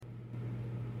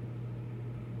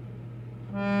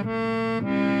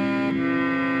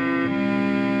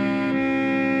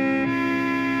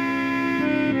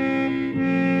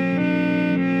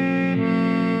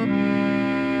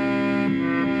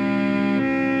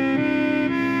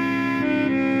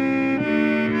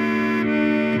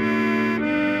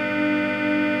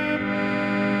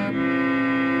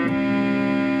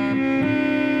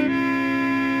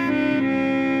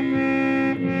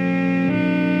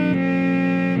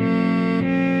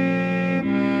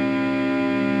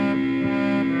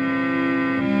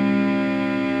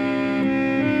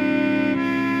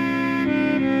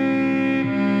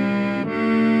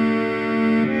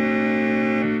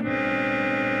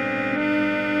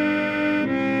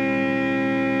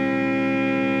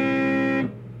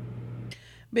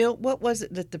Bill, what was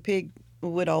it that the pig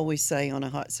would always say on a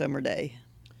hot summer day?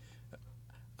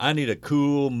 I need a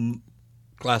cool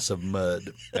glass of mud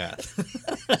bath.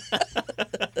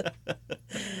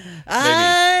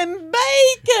 I'm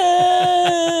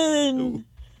bacon.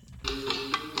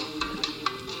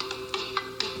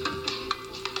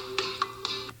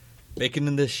 Bacon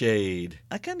in the shade.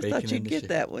 I kind of Bacon thought in you'd the get shade.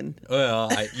 that one. Well,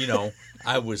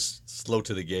 I was slow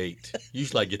to the gate.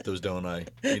 Usually I get those, don't I?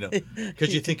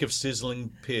 Because you think of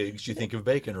sizzling pigs, you think of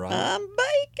bacon, right? I'm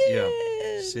bacon.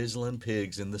 Yeah. Sizzling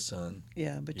pigs in the sun.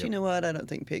 Yeah, but Yep. you know what? I don't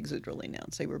think pigs would really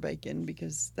announce they were bacon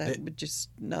because that would just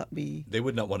not be. They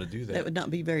would not want to do that. That would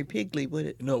not be very pigly, would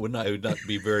it? No, it would not. It would not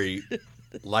be very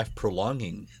life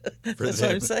prolonging for That's them.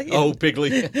 what I'm saying. Oh,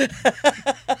 pigly.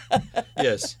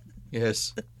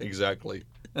 Yes, exactly.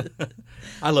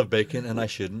 I love bacon, and I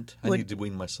shouldn't. I need to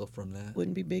wean myself from that.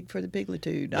 Wouldn't be big for the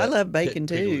piglitude. I love bacon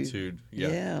too. Piglitude,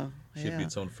 yeah. Should yeah. be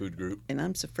its own food group. And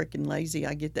I'm so freaking lazy.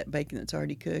 I get that bacon that's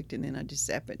already cooked, and then I just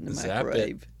zap it in the Zap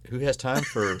microwave. it. Who has time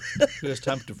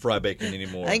to fry bacon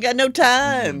anymore? I ain't got no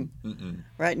time. Mm-mm.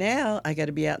 Right now, I got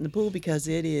to be out in the pool because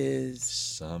it is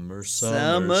summertime.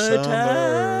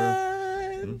 summertime.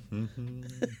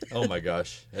 Oh my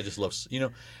gosh, I just love.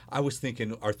 I was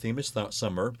thinking our theme is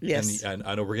summer. Yes. And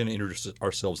I know we're going to introduce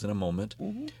ourselves in a moment,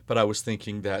 Mm-hmm. but I was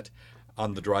thinking that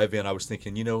on the drive-in, I was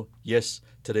thinking, yes,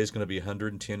 today's going to be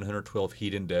 110, 112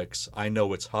 heat index. I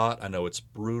know it's hot. I know it's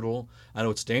brutal. I know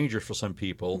it's dangerous for some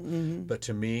people, but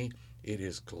to me, it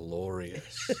is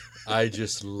glorious. I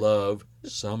just love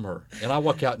summer, and I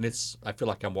walk out and I feel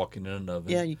like I'm walking in an oven.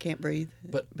 Yeah, you can't breathe.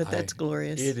 But that's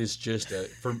glorious. It is just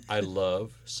I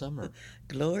love summer.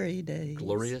 Glory days.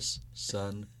 Glorious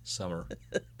sun summer.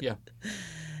 Yeah.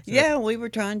 Yeah, we were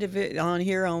trying to on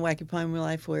here on Wacky Poem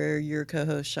Life, where your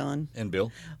co-host Sean And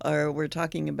Bill. we're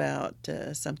talking about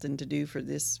something to do for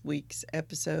this week's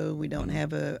episode. We don't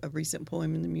have a recent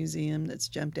poem in the museum that's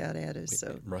jumped out at us,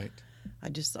 so Right. I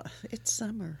just thought it's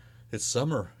summer. It's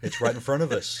summer. It's right in front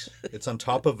of us. It's on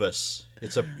top of us.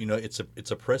 It's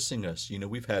oppressing us.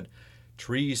 We've had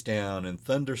trees down and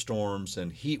thunderstorms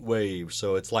and heat waves.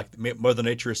 So it's like Mother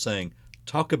Nature is saying,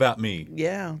 talk about me.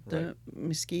 Yeah, the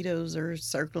mosquitoes are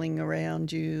circling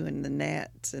around you, and the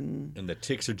gnats and the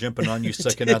ticks are jumping on you,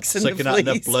 sucking out enough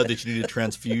fleas. blood that you need a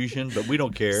transfusion, but we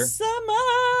don't care.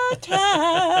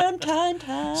 Summertime,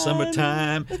 time.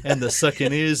 Summertime, and the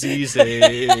sucking is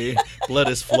easy. Blood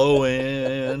is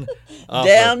flowing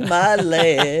Down my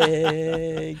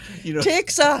leg.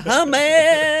 Ticks are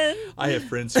humming. I have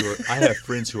friends who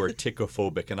are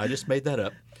tickophobic, and I just made that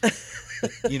up.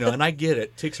 And I get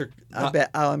it. Ticks are.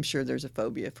 I'm sure there's a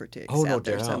phobia for ticks out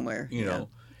there somewhere. Yeah.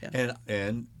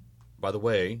 And by the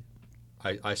way,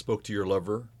 I spoke to your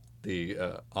lover, the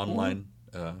online.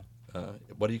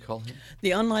 What do you call him?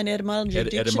 The online etymology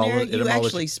dictionary. You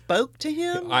actually spoke to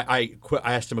him? I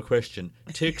asked him a question.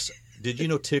 Ticks. Did you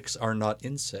know ticks are not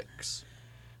insects?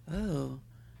 Oh,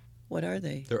 what are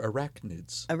they? They're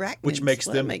arachnids. Arachnids. Which makes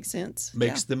That makes sense.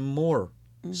 Makes them more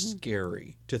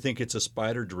scary to think it's a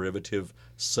spider derivative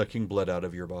sucking blood out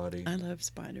of your body. I love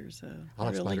spiders, though. I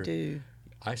like really spiders. do.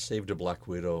 I saved a black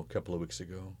widow a couple of weeks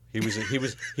ago. He was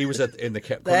in the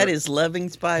corner. That is loving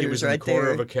spiders. He was in right the corner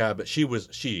there. of a cabin. She was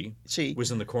in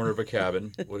the corner of a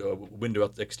cabin, with a window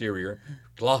out the exterior,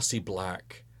 glossy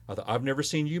black. I thought, I've never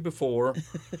seen you before.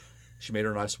 She made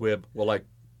her a nice web. Well,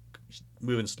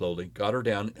 moving slowly, got her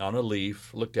down on a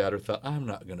leaf, looked at her, thought, I'm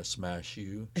not going to smash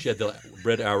you. She had the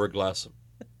red hourglass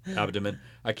abdomen.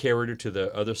 I carried her to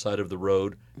the other side of the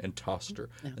road and tossed her.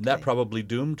 Okay. And that probably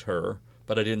doomed her,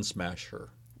 but I didn't smash her.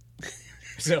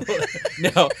 So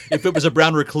now, if it was a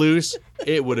brown recluse,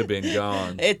 it would have been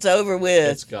gone. It's over with.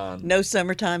 It's gone. No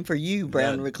summertime for you,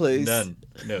 brown recluse. None.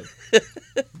 No.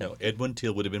 No. Edwin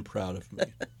Till would have been proud of me.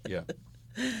 Yeah.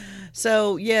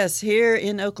 So, yes, here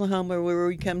in Oklahoma, where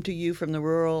we come to you from the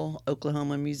rural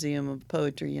Oklahoma Museum of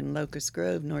Poetry in Locust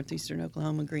Grove, northeastern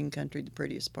Oklahoma, green country, the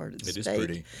prettiest part of the It state. is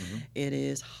pretty. It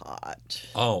is hot.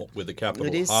 Oh, with the capital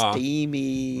It is Ha.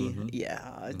 steamy.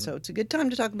 Yeah. So it's a good time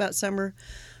to talk about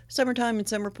summertime and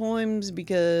summer poems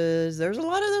because there's a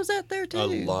lot of those out there too.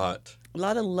 A lot. A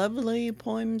lot of lovely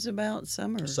poems about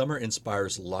summer. Summer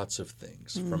inspires lots of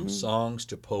things, from songs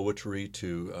to poetry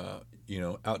to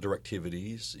outdoor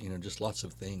activities. Just lots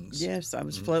of things. Yes, I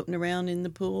was floating around in the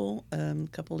pool a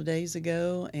couple of days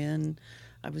ago, and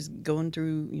I was going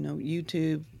through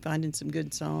YouTube, finding some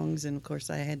good songs, and of course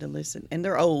I had to listen. And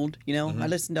they're old, I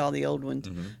listened to all the old ones.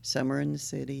 Summer in the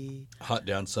City, Hot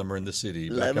Down Summer in the City,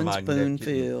 Lovin'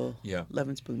 Spoonful. Yeah.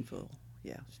 Lovin' Spoonful.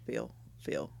 Yeah, Phil.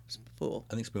 Full.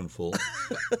 I think Spoonful.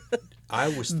 I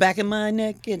was Back of my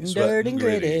neck getting dirt and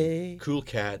gritty. Cool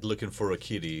cat looking for a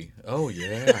kitty. Oh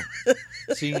yeah.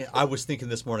 See, I was thinking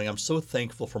this morning, I'm so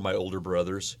thankful for my older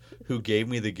brothers who gave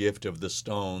me the gift of the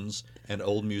Stones and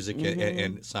old music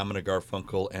and Simon and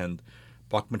Garfunkel and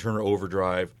Bachman Turner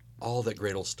Overdrive, all that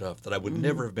great old stuff that I would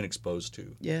never have been exposed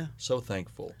to. Yeah. So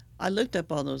thankful. I looked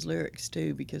up all those lyrics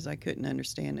too because I couldn't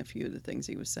understand a few of the things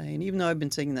he was saying, even though I've been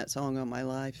singing that song all my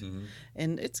life.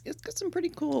 And it's got some pretty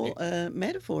cool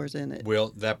metaphors in it. Well,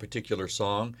 that particular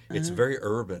song, it's very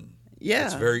urban. Yeah.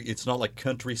 It's not like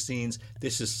country scenes.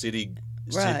 This is city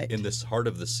Right. in this heart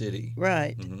of the city.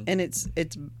 Right. And it's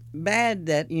bad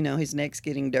that, his neck's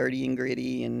getting dirty and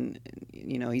gritty and,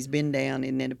 he's been down,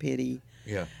 isn't it a pity?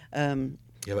 Yeah.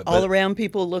 But all around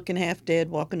people looking half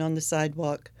dead, walking on the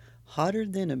sidewalk. Hotter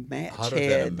than a match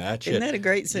head. Isn't that a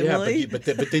great simile? Yeah, but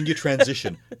then you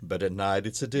transition. But at night,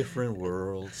 it's a different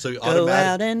world. So go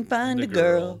out and find a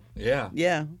girl. Yeah.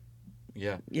 Yeah.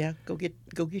 Yeah. Yeah. Go get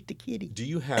the kitty. Do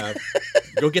you have?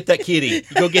 Go get that kitty.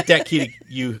 Go get that kitty.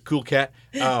 You cool cat.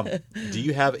 Do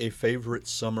you have a favorite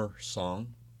summer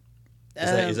song?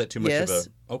 Is that too much of a?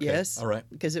 Okay. Yes. All right.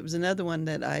 Because it was another one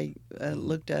that I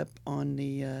looked up on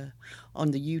the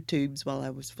YouTubes while I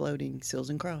was floating. Sills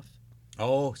and Croft.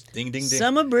 Oh, ding, ding, ding!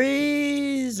 Summer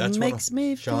breeze makes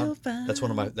me feel fine. That's one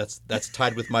of my. That's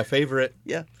tied with my favorite.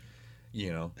 Yeah.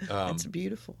 It's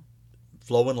beautiful.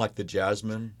 Flowing like the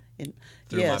jasmine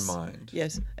through my mind.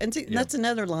 Yes, and see, that's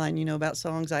another line. About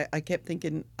songs. I kept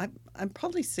thinking I'm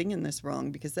probably singing this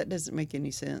wrong because that doesn't make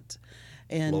any sense.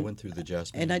 And flowing through the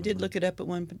jasmine. And I did look it up at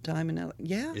one time, and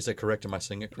Is that correct? Am I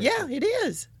singing it correctly? Yeah, it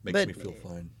is. Makes me feel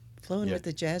fine. Flowing with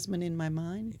the jasmine in my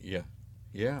mind. Yeah.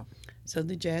 Yeah. So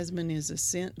the jasmine is a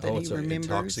scent that he remembers. Oh, it's an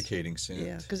intoxicating scent.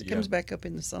 Yeah, because it comes back up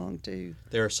in the song, too.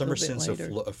 There are summer scents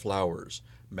of flowers,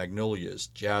 magnolias,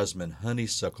 jasmine,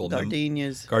 honeysuckle,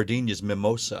 gardenias,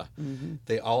 mimosa.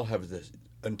 They all have this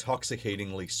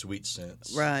intoxicatingly sweet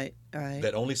scents. Right.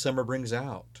 That only summer brings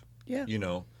out. Yeah.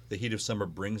 The heat of summer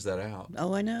brings that out.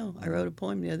 Oh, I know. I wrote a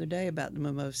poem the other day about the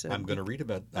mimosa. I'm going to read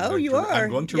about it. You are? I'm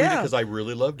going to read it because I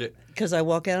really loved it. Because I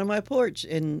walk out on my porch,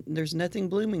 and there's nothing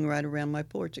blooming right around my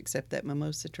porch except that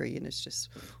mimosa tree, and it's just,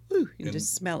 you can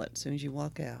just smell it as soon as you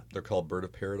walk out. They're called bird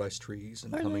of paradise trees,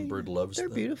 and hummingbird loves them.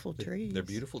 They're beautiful trees. They're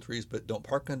beautiful trees, but don't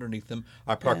park underneath them.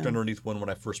 I parked underneath one when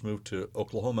I first moved to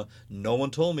Oklahoma. No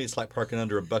one told me it's like parking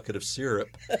under a bucket of syrup,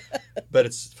 but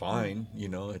it's fine.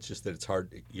 It's just that it's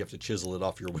hard. You have to chisel it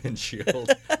off your windshield.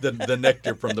 The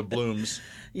nectar from the blooms.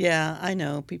 Yeah, I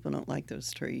know people don't like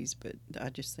those trees, but I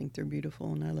just think they're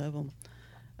beautiful and I love them.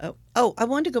 Oh, I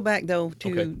wanted to go back though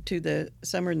to the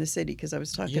Summer in the City because I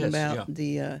was talking about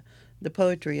the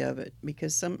poetry of it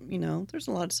because there's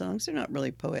a lot of songs, they're not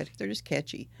really poetic, they're just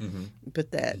catchy.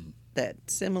 But that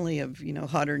simile of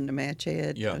hotter than a match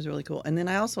head was really cool. And then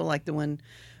I also like the one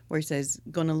where he says,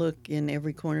 "Gonna look in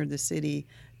every corner of the city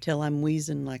till I'm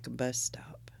wheezing like a bus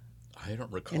stop." I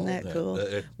don't recall that. Isn't that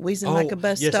cool? Wheezing like a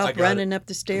bus stop, running up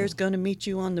the stairs, going to meet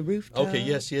you on the rooftop. Okay,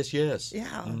 yes.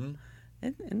 Yeah, and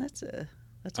that's a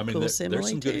cool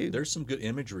simile too. There's some good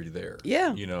imagery there.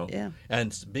 Yeah, Yeah.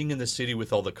 And being in the city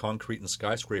with all the concrete and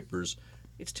skyscrapers,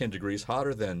 it's 10 degrees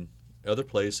hotter than other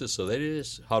places, so that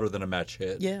is hotter than a match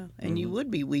head. Yeah, and you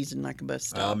would be wheezing like a bus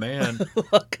stop. Oh man,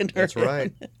 that's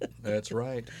right. That's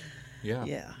right. Yeah.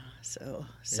 Yeah. So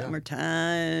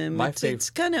summertime. My favorite.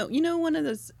 It's kind of one of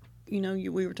those. We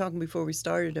were talking before we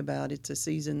started about it's a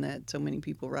season that so many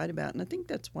people write about, and I think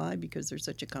that's why, because there's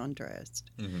such a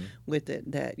contrast with it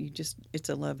that it's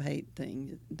a love-hate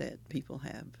thing that people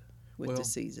have with the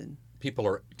season.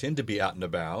 People tend to be out and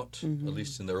about, at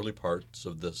least in the early parts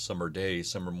of the summer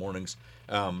days, summer mornings,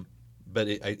 but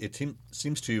it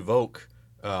seems to evoke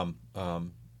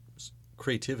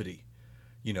creativity.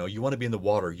 You want to be in the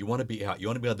water, you want to be out, you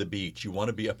want to be on the beach, you want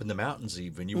to be up in the mountains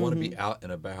even, you want to be out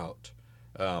and about.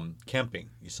 camping,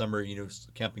 summer,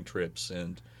 camping trips,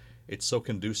 and it's so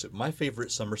conducive. My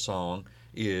favorite summer song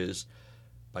is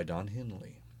by Don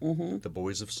Henley, The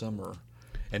Boys of Summer.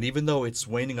 And even though it's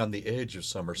waning on the edge of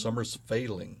summer, summer's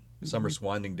failing, summer's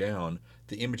winding down,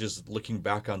 the image is looking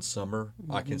back on summer.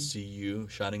 I can see you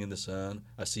shining in the sun.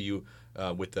 I see you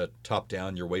with the top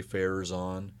down, your Wayfarers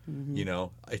on.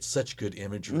 It's such good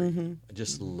imagery. I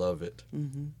just love it.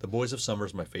 The Boys of Summer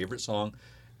is my favorite song.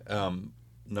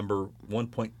 Number 1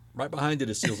 point, right behind it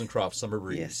is Seals and Crofts, Summer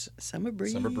Breeze. Yes, Summer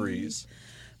Breeze. Summer Breeze.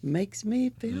 Makes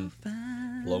me feel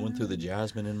fine. Blowing through the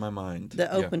jasmine in my mind.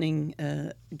 The opening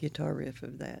guitar riff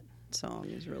of that song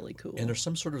is really cool. And there's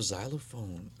some sort of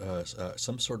xylophone,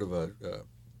 some sort of a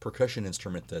percussion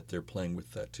instrument that they're playing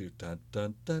with that too. Dun,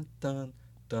 dun, dun, dun,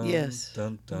 dun, yes.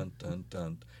 Dun, dun, dun,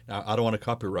 dun. Now, I don't want a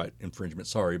copyright infringement,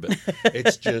 sorry, but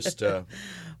it's just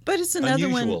but it's another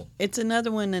unusual. one. It's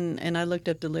another one, and I looked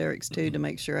up the lyrics too to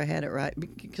make sure I had it right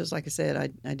because, like I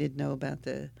said, I did know about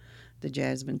the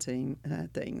jasmine thing.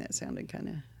 That sounded kind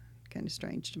of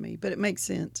strange to me, but it makes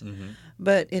sense.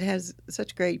 But it has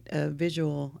such great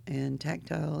visual and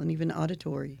tactile and even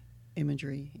auditory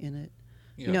imagery in it.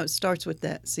 Yeah. It starts with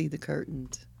that "See the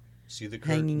curtains." See the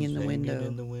curtains hanging in the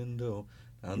window.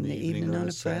 In the evening on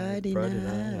a Friday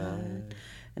night.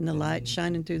 And the light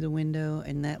shining through the window,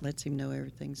 and that lets him know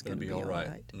everything's going to be all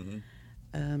right.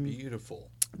 Beautiful.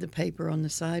 The paper on the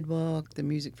sidewalk, the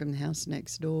music from the house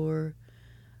next door.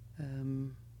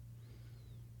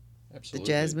 Absolutely. The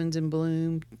jasmine's in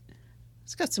bloom.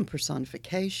 It's got some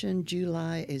personification.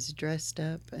 July is dressed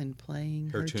up and playing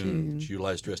her tune.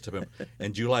 July's dressed up,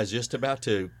 and July's just about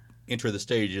to enter the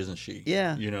stage, isn't she?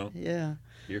 Yeah. Yeah.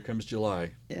 Here comes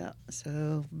July. Yeah.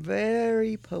 So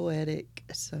very poetic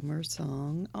summer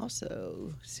song.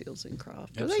 Also, Seals and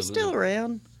Crofts. Are they still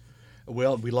around?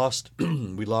 Well, we lost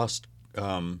one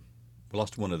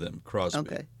of them, Crosby.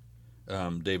 Okay.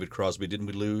 David Crosby, didn't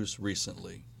we lose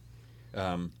recently?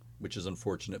 Which is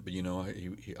unfortunate, but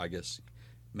he I guess,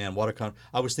 man,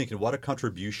 I was thinking, what a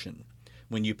contribution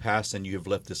when you pass and you have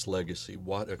left this legacy.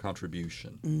 What a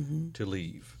contribution to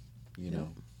leave,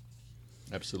 know.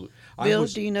 Absolutely. Bill,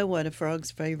 do you know what a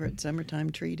frog's favorite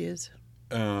summertime treat is?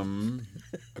 A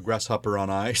grasshopper on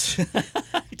ice.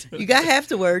 You got half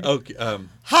the word. Okay.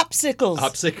 Hopsicles.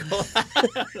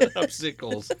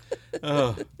 Hopsicles.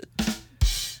 Oh.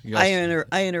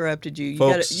 I interrupted you.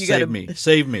 Folks,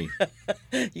 save me.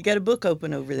 You got a book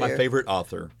open over there. My favorite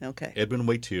author. Okay. Edwin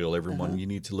Waiteel. Everyone, you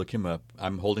need to look him up.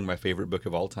 I'm holding my favorite book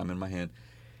of all time in my hand.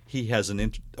 He has the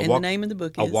name of the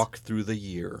book is? A Walk Through the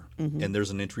Year. And there's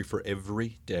an entry for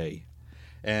every day.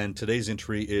 And today's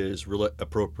entry is really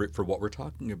appropriate for what we're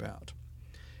talking about.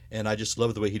 And I just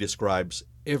love the way he describes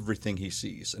everything he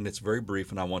sees. And it's very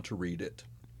brief, and I want to read it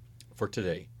for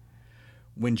today.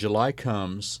 When July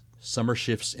comes, summer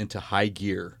shifts into high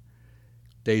gear.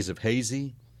 Days of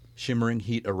hazy, shimmering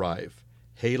heat arrive.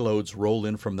 Hay loads roll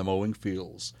in from the mowing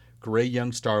fields. Gray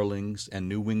young starlings and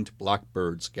new-winged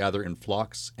blackbirds gather in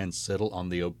flocks and settle on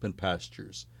the open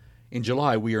pastures. In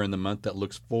July, we are in the month that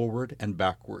looks forward and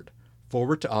backward.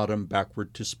 Forward to autumn,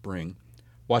 backward to spring.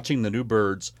 Watching the new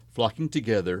birds flocking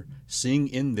together, seeing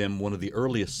in them one of the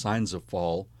earliest signs of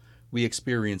fall, we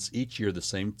experience each year the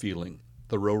same feeling,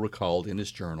 Thoreau recalled in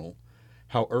his journal,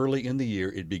 how early in the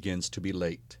year it begins to be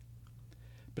late.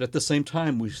 But at the same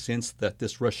time, we sense that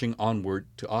this rushing onward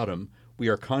to autumn, we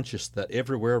are conscious that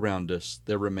everywhere around us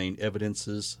there remain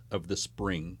evidences of the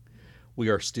spring. We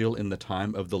are still in the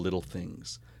time of the little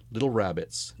things, little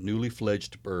rabbits, newly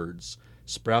fledged birds,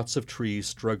 sprouts of trees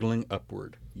struggling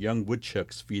upward, young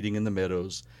woodchucks feeding in the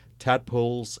meadows,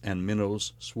 tadpoles and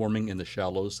minnows swarming in the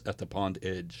shallows at the pond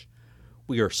edge.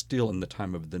 We are still in the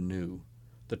time of the new,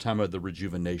 the time of the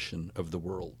rejuvenation of the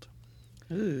world.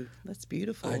 Ooh, that's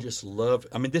beautiful. I just love.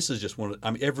 I mean, this is just one.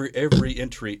 Every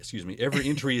entry. Excuse me. Every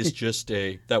entry is just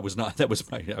a. I was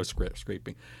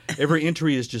scraping. Every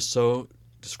entry is just so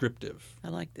descriptive. I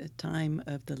like the time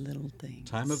of the little things.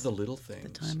 Time of the little things. The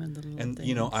time of the little things.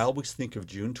 And I always think of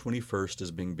June 21st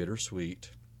as being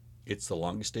bittersweet. It's the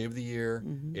longest day of the year.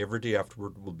 Every day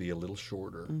afterward will be a little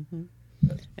shorter.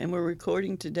 And we're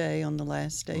recording today on the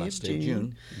last day of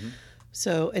June.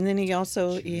 So, and then he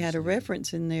had a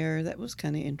reference in there that was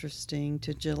kind of interesting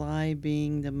to July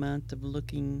being the month of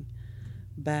looking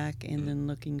back and then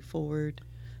looking forward.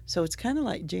 So it's kind of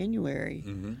like January.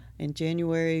 And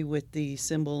January with the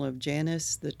symbol of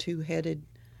Janus, the two-headed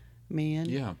man.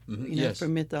 Yeah.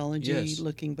 From mythology,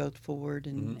 looking both forward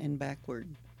and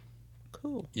backward.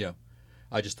 Cool. Yeah.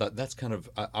 I just thought that's kind of,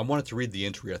 I wanted to read the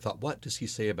entry. I thought, what does he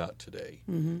say about today?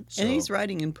 So, and he's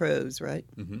writing in prose, right?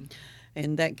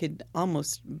 And that could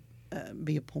almost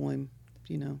be a poem,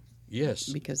 Yes.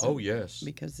 Because yes.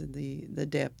 Because of the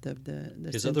depth of the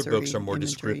His other books are more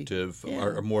imagery. descriptive,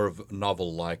 are more of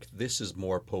novel-like. This is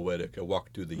more poetic, a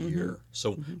walk through the year.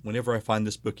 So whenever I find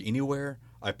this book anywhere,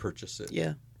 I purchase it.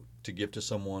 Yeah. To give to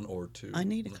someone or to... I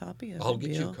need a copy of it, I'll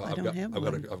get you a Bill. copy. I don't have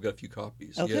one. I've got a few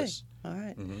copies. Okay. Yes. All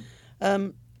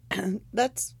right.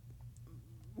 That's...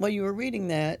 While you were reading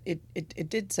that, it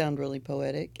did sound really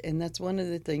poetic, and that's one of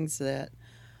the things that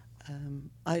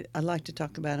I like to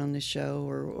talk about on this show,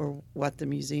 or what the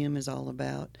museum is all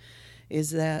about,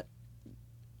 is that,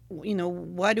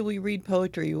 why do we read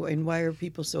poetry, and why are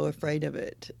people so afraid of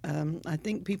it? I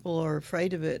think people are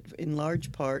afraid of it in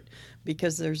large part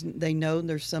because they know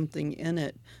there's something in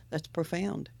it that's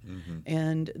profound,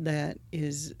 and that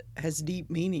has deep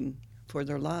meaning for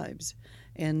their lives.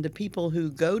 And the people who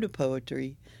go to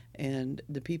poetry and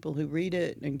the people who read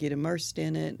it and get immersed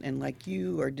in it, and like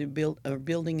you are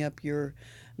building up your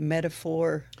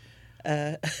metaphor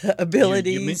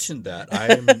abilities. You mentioned that.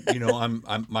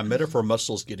 I'm my metaphor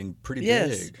muscle's getting pretty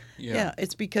big. Yeah,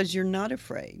 it's because you're not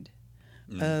afraid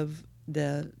of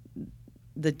the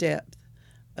depth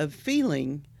of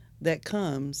feeling that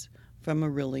comes from a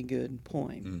really good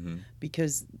poem.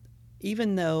 Because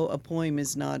even though a poem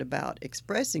is not about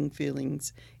expressing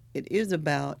feelings, it is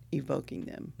about evoking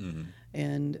them.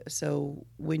 And so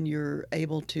when you're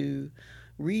able to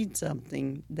read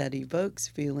something that evokes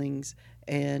feelings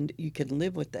and you can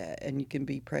live with that and you can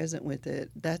be present with it,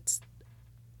 that's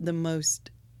the most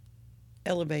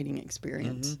elevating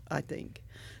experience, I think,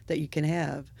 that you can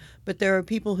have. But there are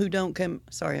people who don't come...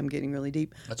 Sorry, I'm getting really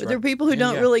deep. That's but right. there are people who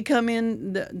don't really come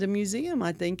in the museum,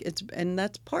 I think. And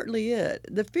that's partly it.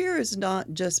 The fear is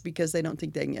not just because they don't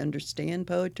think they can understand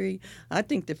poetry. I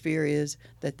think the fear is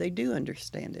that they do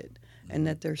understand it and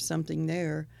that there's something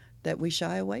there that we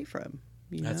shy away from.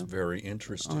 That's very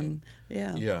interesting.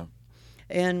 Yeah.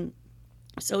 And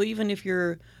so even if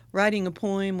you're writing a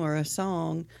poem or a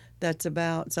song that's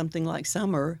about something like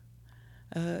summer,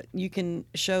 you can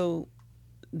show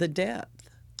the depth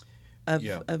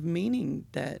of meaning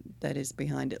that is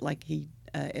behind it, like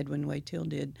Edwin Waytill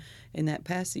did in that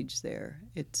passage there.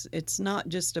 It's not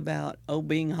just about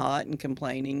being hot and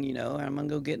complaining, I'm gonna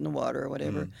go get in the water or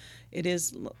whatever. It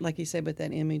is, like he said, but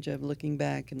that image of looking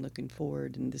back and looking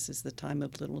forward, and this is the time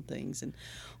of little things, and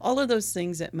all of those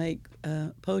things that make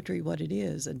poetry what it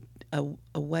is,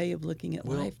 a way of looking at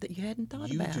life that you hadn't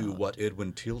thought about. You do what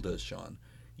Edwin Till does, Sean.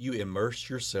 You immerse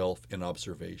yourself in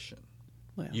observation.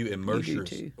 Well, you immerse you do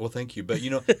too. Well, thank you. But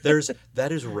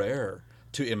that is rare,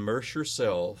 to immerse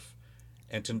yourself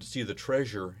and to see the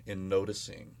treasure in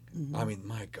noticing. I mean,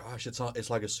 my gosh, it's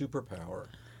like a superpower.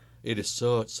 It is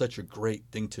such a great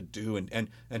thing to do and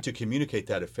to communicate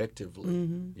that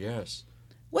effectively. Yes.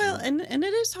 Well, and it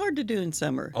is hard to do in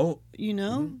summer.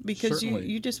 Because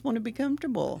you just want to be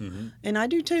comfortable. And I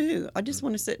do too. I just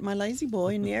want to sit in my lazy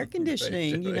boy in the air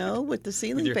conditioning, right. With the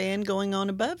ceiling fan going on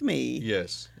above me.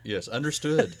 Yes,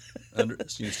 understood.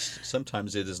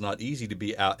 Sometimes it is not easy to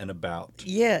be out and about.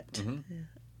 Yet,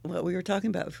 what we were talking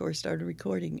about before we started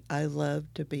recording, I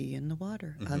love to be in the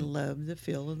water. I love the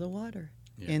feel of the water.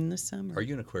 In the summer. Are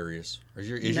you an Aquarius?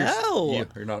 No,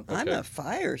 you're not. Okay. I'm a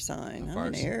fire sign. I'm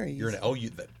an Aries.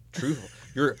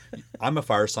 True. I'm a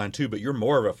fire sign too, but you're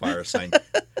more of a fire sign.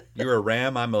 You're a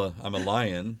ram. I'm a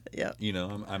lion. Yeah.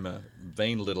 I'm a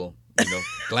vain little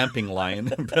glamping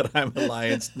lion, but I'm a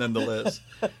lion nonetheless.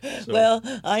 So. Well,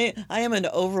 I am an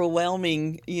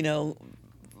overwhelming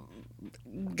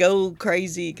go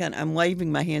crazy kind of, I'm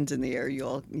waving my hands in the air. You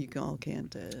all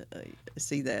can't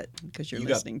see that because you're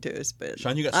listening to us, but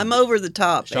Sean, I'm over the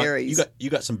top, Sean, Aries. You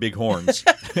got some big horns.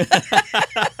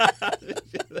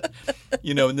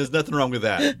 And there's nothing wrong with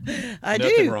that.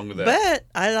 Nothing wrong with that. But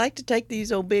I like to take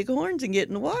these old big horns and get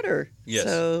in the water. Yes.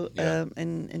 So,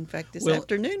 and in fact, this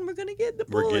afternoon we're going to get in the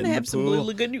pool and have some Blue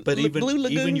Lagoon. But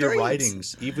even your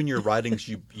drinks. writings,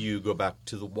 you go back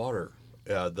to the water,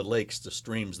 the lakes, the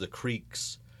streams, the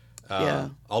creeks.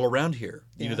 All around here,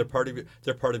 they're part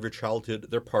of your childhood.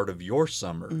 They're part of your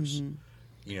summers.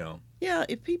 Yeah,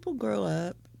 if people grow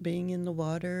up being in the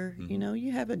water,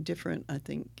 you have a different, I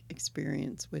think,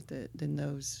 experience with it than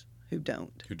those who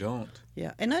don't.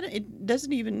 Yeah, and it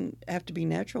doesn't even have to be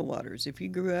natural waters. If you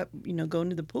grew up, going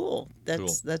to the pool,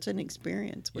 that's an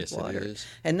experience with water. It is.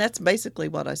 And that's basically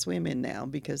what I swim in now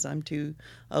because I'm too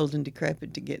old and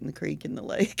decrepit to get in the creek and the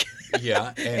lake.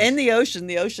 Yeah, and the ocean.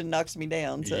 The ocean knocks me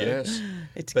down. So yes,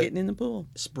 it's getting in the pool.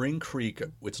 Spring Creek,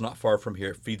 it's not far from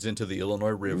here. Feeds into the Illinois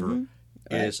River.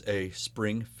 Is a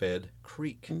spring-fed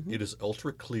creek. It is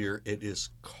ultra clear. It is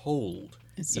cold.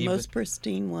 It's the most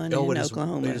pristine one in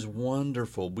Oklahoma. It is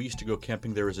wonderful. We used to go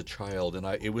camping there as a child, and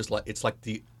it's like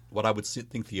the what I would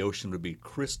think the ocean would be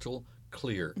crystal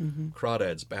clear.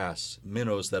 Crawdads, bass,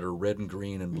 minnows that are red and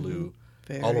green and blue.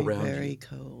 All around very you.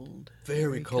 Cold.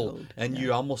 Very cold. And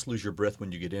you almost lose your breath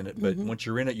when you get in it. But once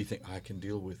you're in it, you think, I can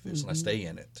deal with this. And I stay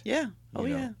in it. Yeah. Oh,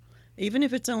 yeah. Even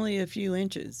if it's only a few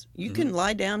inches. You can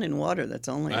lie down in water that's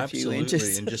only a few inches.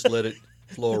 Absolutely. And just let it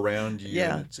flow around you.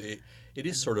 Yeah. It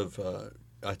is sort of,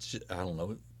 I don't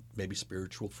know, maybe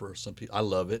spiritual for some people. I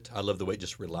love it. I love the way it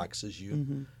just relaxes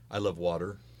you. I love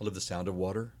water. I love the sound of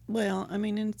water. Well, I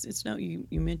mean, it's no. You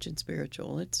mentioned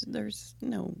spiritual. There's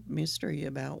no mystery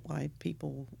about why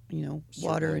people,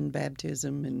 water and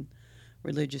baptism and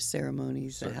religious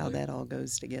ceremonies, how that all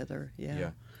goes together.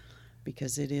 Yeah.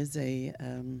 Because it is a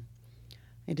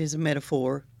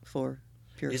metaphor for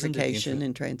purification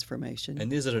and transformation.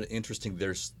 And isn't it interesting?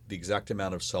 There's the exact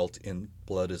amount of salt in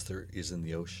blood as there is in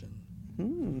the ocean.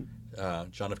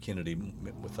 John F. Kennedy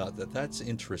thought that's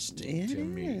interesting to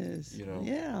me.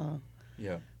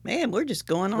 Yeah. Man, we're just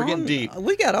going on. We're getting deep.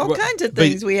 We got all kinds of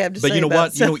things we have to say. But you know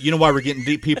about what? You know why we're getting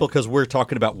deep, people? Because we're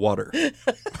talking about water.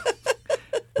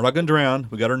 We're not going to drown.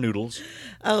 We got our noodles.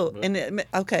 Oh, and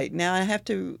okay. Now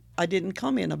I didn't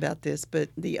comment about this, but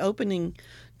the opening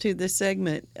to this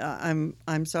segment,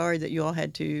 I'm sorry that you all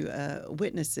had to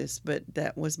witness this, but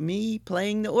that was me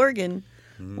playing the organ.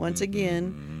 Once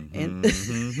again, and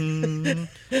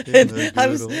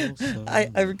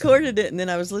I recorded it, and then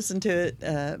I was listening to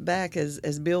it back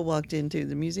as Bill walked into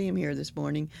the museum here this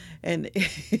morning, and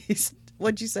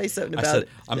what'd you say something about it?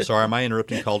 I'm sorry, am I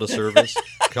interrupting call to service?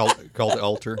 Call to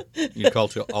altar? You call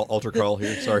to altar call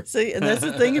here? Sorry. See, and that's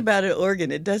the thing about an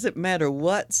organ. It doesn't matter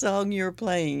what song you're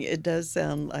playing. It does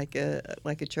sound like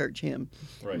a church hymn.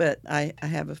 Right. But I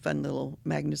have a fun little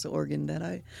Magnus organ that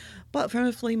I bought from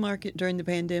a flea market during the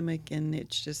pandemic, and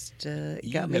it's just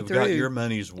got me through. You got your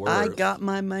money's worth. I got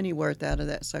my money worth out of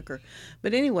that sucker.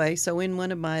 But anyway, so in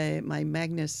one of my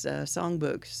Magnus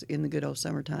songbooks, In the Good Old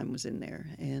Summertime was in there,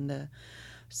 and a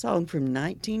song from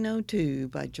 1902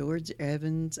 by George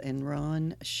Evans and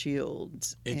Ron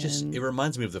Shields. It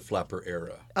reminds me of the flapper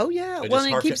era. Oh yeah,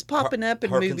 it keeps popping up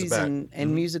in movies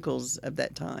and musicals of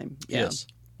that time. Yeah. Yes.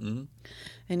 Mm-hmm.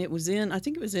 And I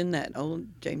think it was in that old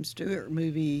James Stewart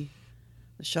movie,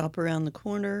 The Shop Around the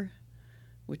Corner,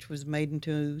 which was made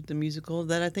into the musical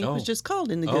that I think was just called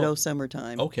In the Good Old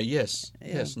Summertime. Okay, yes.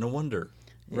 Yeah. Yes, no wonder.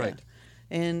 Yeah. Right.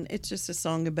 And it's just a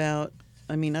song about,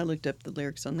 I looked up the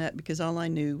lyrics on that because all I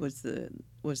knew was the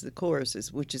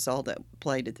choruses, which is all that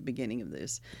played at the beginning of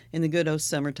this. In the good old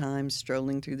summertime,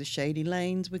 strolling through the shady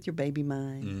lanes with your baby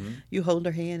mine. You hold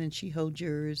her hand and she holds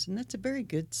yours, and that's a very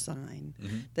good sign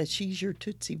that she's your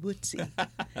Tootsie Wootsie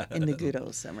in the good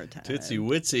old summertime. Tootsie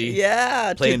Wootsie.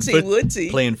 Yeah, Tootsie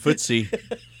Wootsie. Playing footsie.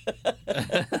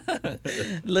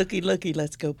 Looky,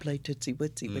 let's go play Tootsie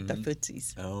Wootsie with our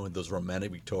footsies. Oh, those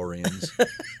romantic Victorians.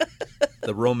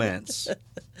 The romance.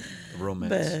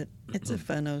 But it's a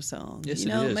fun old song. Yes,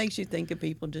 it makes you think of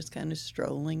people just kind of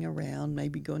strolling around,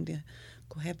 maybe going to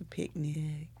go have a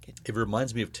picnic. It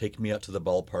reminds me of Take Me Out to the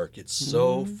Ballpark. It's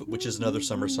so, which is another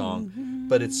summer song,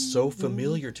 but it's so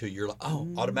familiar to you. You're like,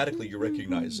 automatically you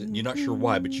recognize it. You're not sure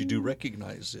why, but you do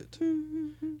recognize it.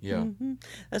 Yeah.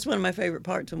 That's one of my favorite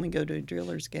parts when we go to a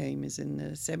Drillers game is in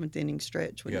the seventh inning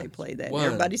stretch when they play that.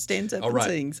 Everybody stands up and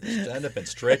sings. Stand up and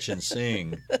stretch and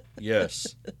sing.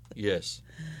 Yes.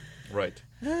 Right.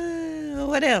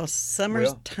 What else?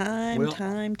 Summer's time.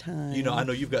 I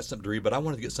know you've got something to read, but I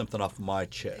wanted to get something off my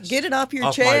chest. Get it off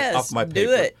your chest. Off my paper.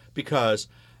 Do it. Because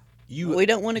we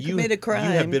don't want to commit a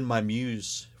crime. You have been my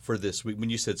muse for this week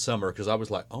when you said summer, because I was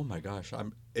like, oh my gosh,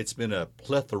 it's been a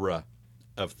plethora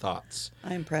of thoughts.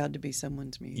 I am proud to be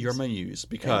someone's muse. You're my muse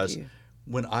because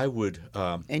when I would...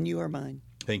 and you are mine.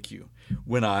 Thank you.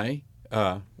 When I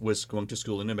was going to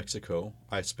school in New Mexico,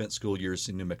 I spent school years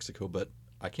in New Mexico, but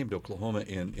I came to Oklahoma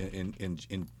in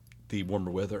the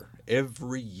warmer weather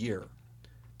every year.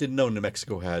 Didn't know New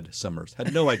Mexico had summers.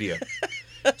 Had no idea.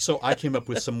 So I came up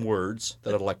with some words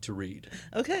that I'd like to read.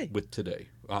 Okay. With today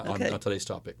on today's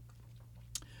topic.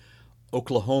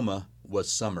 Oklahoma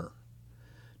was summer.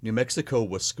 New Mexico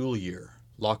was school year,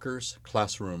 lockers,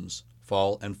 classrooms,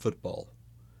 fall, and football.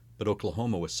 But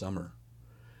Oklahoma was summer.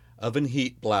 Oven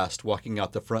heat blast walking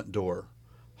out the front door.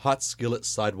 Hot skillet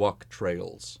sidewalk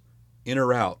trails. In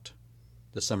or out,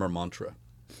 the summer mantra.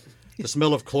 The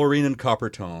smell of chlorine and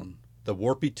copper tone. The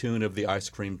warpy tune of the ice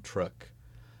cream truck.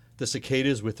 The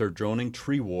cicadas with their droning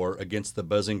tree war against the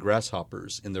buzzing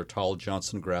grasshoppers in their tall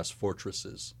Johnson grass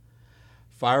fortresses.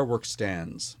 Fireworks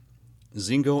stands.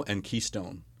 Zingo and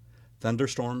Keystone.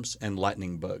 Thunderstorms and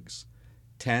lightning bugs.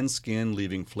 Tan skin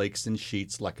leaving flakes in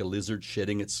sheets like a lizard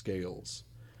shedding its scales.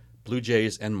 Blue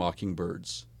jays and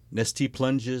mockingbirds. nesty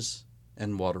plunges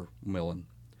and watermelon,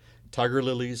 tiger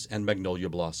lilies and magnolia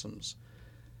blossoms,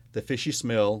 the fishy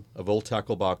smell of old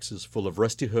tackle boxes full of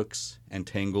rusty hooks and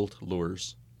tangled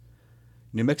lures.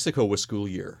 New Mexico was school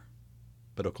year,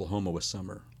 but Oklahoma was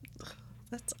summer.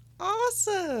 That's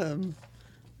awesome.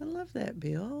 I love that,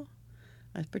 Bill.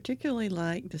 I particularly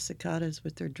like the cicadas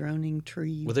with their droning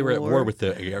tree. Well, they were at war with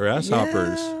the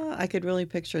grasshoppers. Yeah, I could really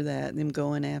picture that, them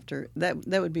going after. That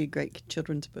would be a great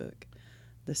children's book.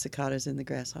 The cicadas and the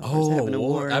grasshoppers having a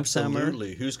war in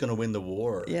absolutely. Summer. Who's going to win the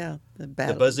war? Yeah, the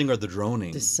battle. The buzzing or the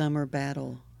droning? The summer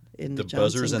battle in the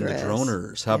buzzers and grass. the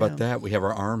droners. How about that? We have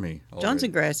our army.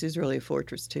 Johnson grass is really a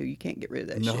fortress too. You can't get rid of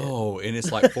that shit. No, and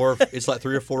it's like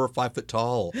 3 or 4 or 5 foot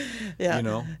tall. Yeah, you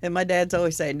know. And my dad's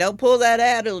always saying, "Don't pull that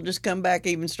out; it'll just come back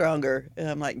even stronger." And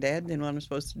I'm like, "Dad, then what am I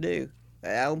supposed to do?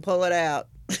 I'll pull it out."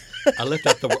 I left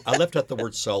out the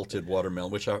word salted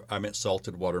watermelon, which I meant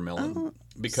salted watermelon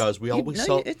because we always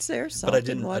salt. It's there,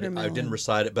 salted watermelon. I didn't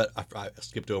recite it, but I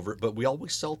skipped over it. But we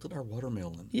always salted our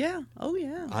watermelon. Yeah. Oh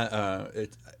yeah.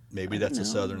 Maybe that's a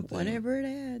southern thing. Whatever it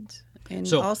adds.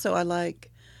 And also I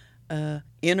like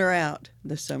in or out,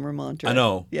 the summer mantra. I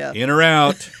know. Yeah. In or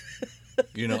out.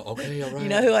 You know, okay, all right. You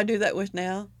know who I do that with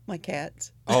now? My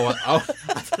cats. I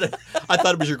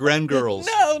thought it was your grandgirls.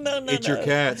 No. It's your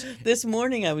cats. This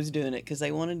morning I was doing it because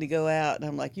they wanted to go out, and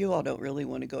I'm like, you all don't really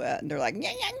want to go out. And they're like,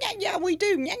 yeah, we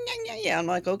do. Yeah. I'm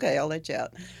like, okay, I'll let you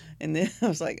out. And then I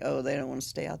was like, oh, they don't want to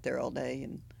stay out there all day,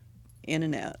 and in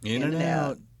and out. In and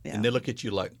out. Yeah. And they look at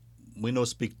you like, we don't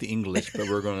speak the English, but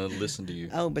we're going to listen to you.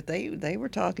 Oh, but they were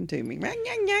talking to me. Well,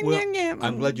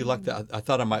 I'm glad you like that. I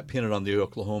thought I might pin it on the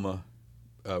Oklahoma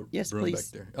yes, room please.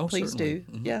 back there. Oh, please certainly.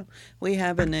 do. Mm-hmm. Yeah, we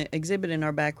have an exhibit in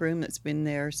our back room that's been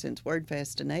there since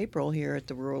WordFest in April here at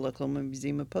the Rural Oklahoma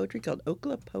Museum of Poetry called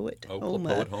Oklahoma Poet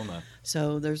Homa.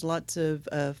 So there's lots of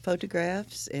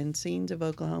photographs and scenes of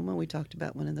Oklahoma. We talked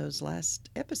about one of those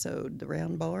last episode, the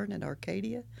Round Barn at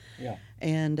Arcadia. Yeah.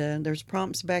 And there's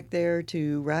prompts back there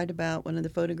to write about one of the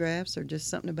photographs or just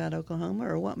something about Oklahoma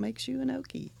or what makes you an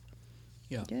Okie.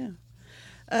 Yeah. Yeah.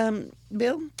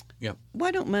 Bill? Yeah. Why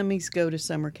don't mummies go to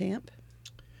summer camp?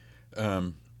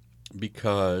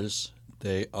 Because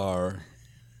they are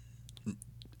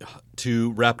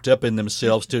too wrapped up in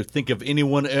themselves to think of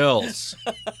anyone else.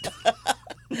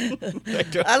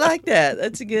 I like that.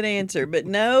 That's a good answer. But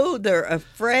no, they're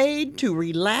afraid to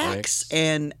relax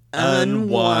and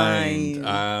unwind.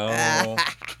 Oh.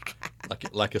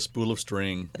 like a spool of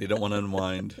string. They don't want to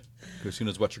unwind because who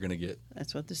knows what you're going to get.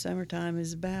 That's what the summertime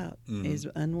is about, Mm-hmm. is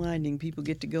unwinding. People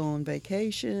get to go on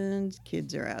vacations.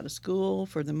 Kids are out of school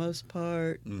for the most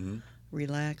part. Mm-hmm.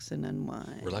 Relax and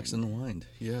unwind. Relax and unwind,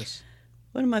 yes.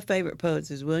 One of my favorite poets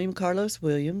is William Carlos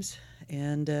Williams,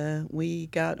 and we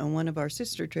got on one of our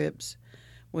sister trips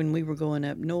when we were going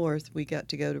up north. We got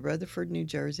to go to Rutherford, New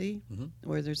Jersey, mm-hmm.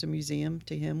 where there's a museum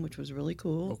to him, which was really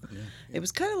cool. Oh, yeah. It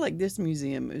was kind of like this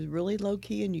museum. It was really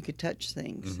low-key, and you could touch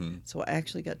things. Mm-hmm. So I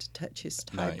actually got to touch his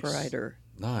typewriter.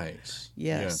 Nice.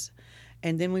 Yes. Yeah.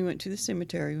 And then we went to the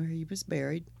cemetery where he was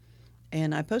buried.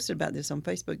 And I posted about this on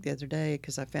Facebook the other day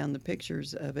because I found the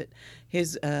pictures of it.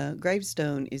 His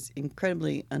gravestone is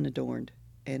incredibly unadorned,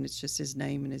 and it's just his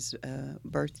name and his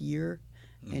birth year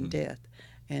and death.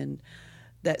 And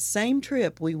that same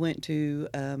trip, we went to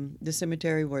the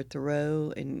cemetery where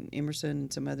Thoreau and Emerson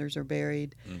and some others are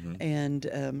buried,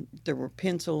 and there were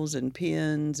pencils and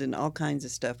pens and all kinds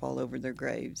of stuff all over their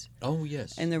graves. Oh,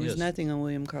 yes. And there was nothing on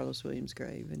William Carlos Williams'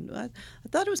 grave. And I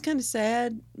thought it was kind of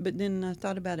sad, but then I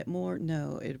thought about it more.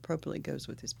 No, it appropriately goes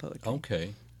with his poetry.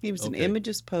 Okay. He was an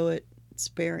imagist poet,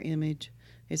 spare image.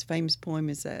 His famous poem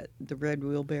is that the red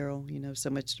wheelbarrow, so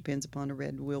much depends upon a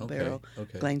red wheelbarrow,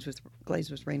 glazed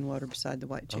with rainwater beside the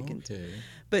white chickens. Okay.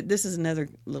 But this is another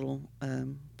little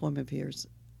poem of his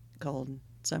called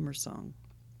Summer Song.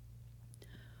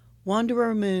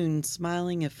 Wanderer moon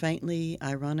smiling a faintly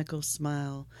ironical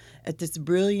smile at this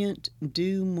brilliant,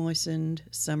 dew-moistened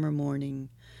summer morning,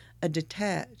 a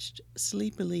detached,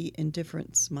 sleepily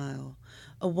indifferent smile,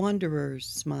 a wanderer's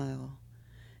smile.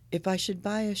 If I should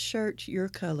buy a shirt your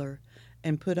color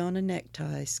and put on a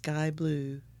necktie sky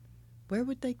blue, where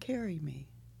would they carry me?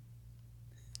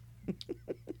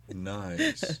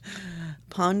 Nice.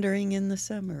 Pondering in the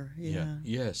summer. Yeah.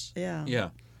 Yes. Yeah. Yeah.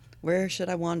 Where should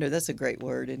I wander? That's a great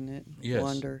word, isn't it? Yes.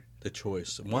 Wander. The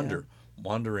choice. Wander. Yeah.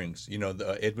 Wanderings.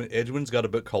 Edwin's got a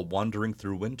book called Wandering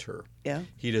Through Winter. Yeah.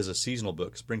 He does a seasonal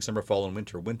book, spring, summer, fall, and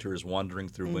winter. Winter is wandering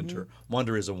through winter.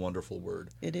 Wander is a wonderful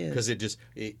word. It is. Because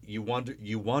you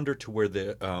wander to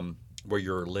where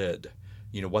you're led.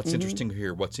 What's interesting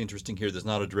here? What's interesting here? There's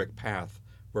not a direct path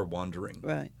we're wandering.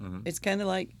 Right. Mm-hmm. It's kind of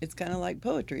like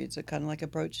poetry. It's a kind of like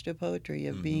approach to poetry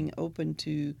of being open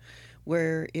to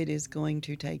where it is going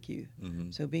to take you.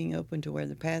 Mm-hmm. So being open to where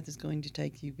the path is going to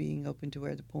take you, being open to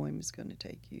where the poem is going to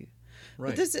take you. Right.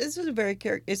 But this is a very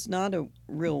it's not a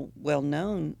real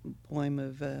well-known poem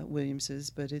of Williams's,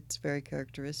 but it's very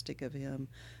characteristic of him,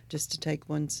 just to take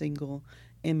one single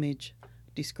image,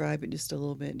 describe it just a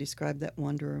little bit, describe that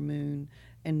wanderer moon,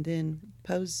 and then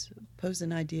pose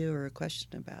an idea or a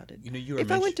question about it.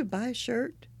 If I went to buy a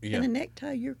shirt and a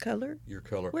necktie your color,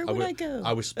 where would I go?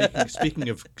 I was speaking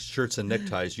of shirts and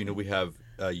neckties. We have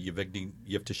Yevgeny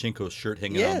Yevtushenko's shirt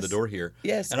hanging on the door here.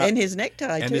 Yes, and his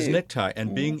necktie too. And his necktie,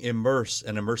 and being an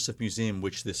immersive museum,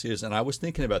 which this is. And I was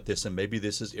thinking about this, and maybe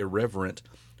this is irreverent.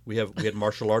 We had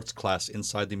martial arts class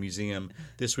inside the museum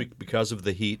this week because of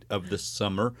the heat of the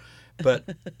summer.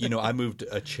 But, I moved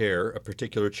a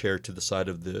particular chair to the side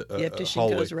of the hallway.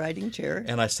 Yevtushenko's writing chair.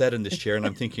 And I sat in this chair, and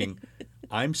I'm thinking,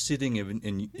 I'm sitting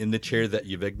in the chair that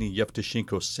Yevgeny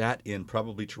Yevtushenko sat in,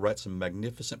 probably to write some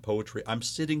magnificent poetry. I'm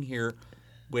sitting here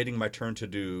waiting my turn to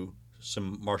do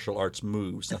some martial arts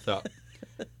moves. I thought,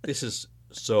 this is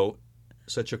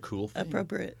such a cool thing.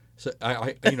 Appropriate. So and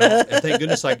thank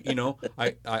goodness, and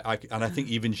I think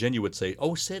even Genya would say,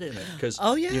 "Oh, sit in it," because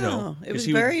it was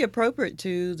very appropriate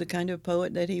to the kind of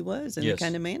poet that he was and the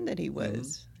kind of man that he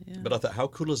was. Mm-hmm. Yeah. But I thought, how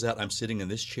cool is that? I'm sitting in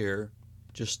this chair,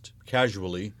 just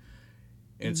casually,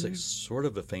 and it's like sort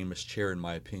of a famous chair in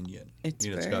my opinion. It's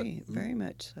very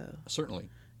much so. Certainly.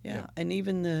 Yeah, and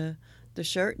even the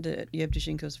shirt that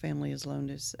Yevtushenko's family has loaned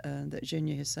us, that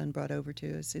Genya, his son, brought over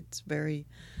to us, it's very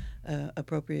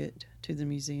appropriate to the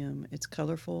museum. It's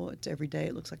colorful. It's everyday.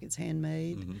 It looks like it's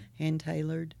handmade, hand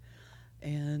tailored,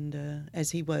 and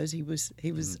as he was he was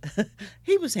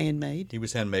handmade. He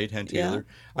was handmade, hand tailored.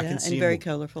 Yeah, and very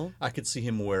colorful. I could see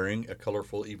him wearing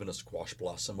even a squash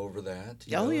blossom over that.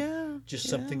 Just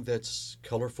something that's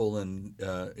colorful and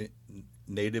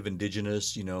native,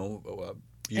 indigenous. Beautiful.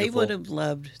 He would have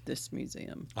loved this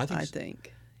museum. I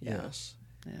think. Yes.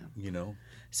 Yeah.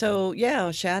 So,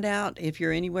 shout out if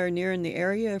you're anywhere near in the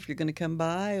area, if you're going to come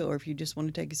by, or if you just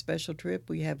want to take a special trip.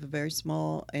 We have a very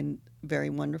small and very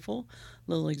wonderful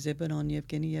little exhibit on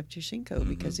Yevgeny Yevtushenko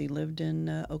because he lived in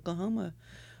Oklahoma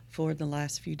for the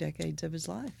last few decades of his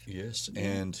life. Yes,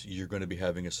 and you're going to be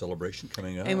having a celebration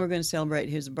coming up. And we're going to celebrate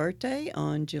his birthday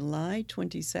on July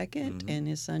 22nd, and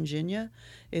his son Genya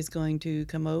is going to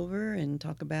come over and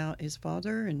talk about his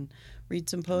father and read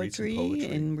some poetry.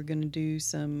 And we're going to do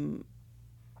some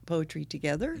poetry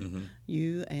together,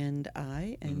 you and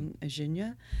I and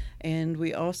Genya. And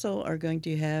we also are going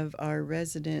to have our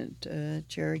resident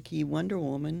Cherokee Wonder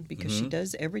Woman, because she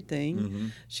does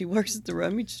everything. She works at the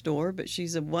rummage store, but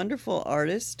she's a wonderful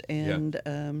artist and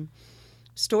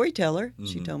storyteller.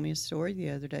 She told me a story the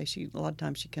other day. A lot of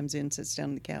times she comes in, sits down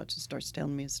on the couch, and starts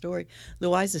telling me a story.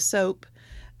 Louisa Soap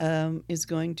is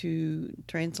going to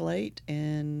translate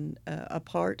a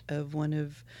part of one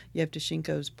of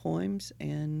Yevtushenko's poems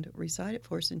and recite it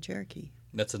for us in Cherokee.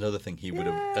 That's another thing he would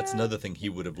have. That's another thing he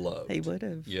would have loved. He would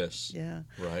have. Yes. Yeah.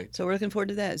 Right. So we're looking forward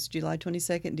to that. It's July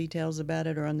 22nd. Details about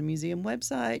it are on the museum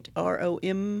website,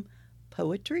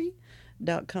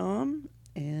 rompoetry.com.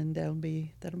 And that'll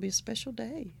be a special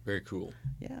day. Very cool.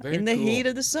 Yeah. Very in the cool. heat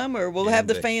of the summer, we'll have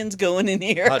the fans going in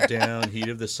here. Hot down, heat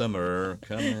of the summer.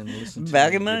 Come and listen to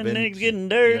Back of my neck's getting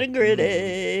dirty and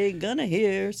gritty. Gonna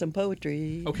hear some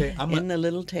poetry. Okay, in the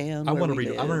little town. I want to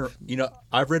read.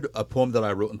 I've read a poem that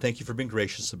I wrote, and thank you for being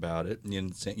gracious about it.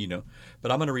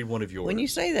 But I'm going to read one of yours. When you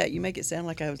say that, you make it sound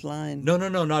like I was lying. No,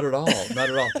 not at all, not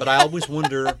at all. But I always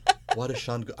wonder. What is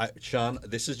Sean? Sean,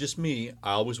 this is just me.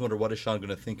 I always wonder, what is Sean going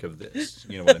to think of this?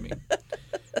 You know what I mean?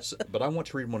 But I want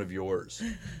to read one of yours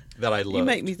that I love. You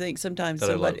make me think sometimes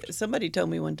somebody told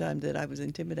me one time that I was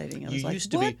intimidating. I was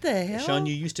what the hell? Sean,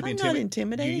 you used to be not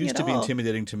intimidating. You used to be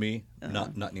intimidating to me.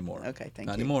 Not anymore. Okay, thank you.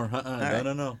 Not you. anymore. Right.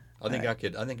 No. I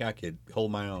think I could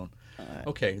hold my own. Right.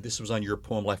 Okay, this was on your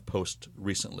Poem Life post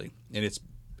recently, and it's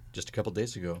just a couple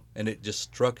days ago, and it just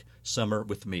struck summer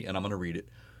with me, and I'm going to read it.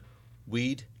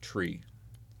 Weed tree.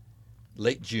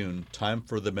 Late June, time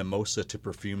for the mimosa to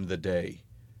perfume the day.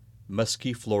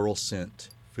 Musky floral scent,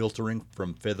 filtering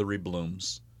from feathery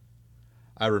blooms.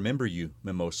 I remember you,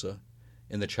 mimosa,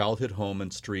 in the childhood home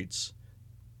and streets.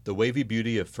 The wavy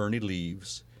beauty of ferny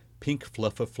leaves, pink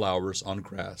fluff of flowers on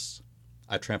grass.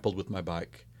 I trampled with my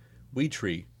bike. Weed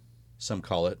tree, some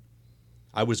call it.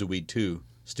 I was a weed too,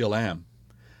 still am.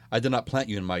 I did not plant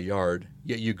you in my yard,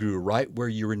 yet you grew right where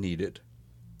you were needed.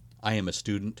 I am a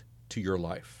student to your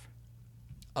life.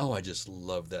 Oh, I just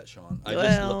love that, Sean.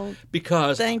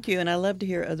 Because thank you, and I love to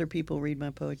hear other people read my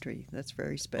poetry. That's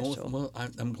very special. Well,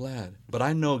 I'm glad, but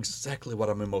I know exactly what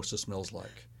a mimosa smells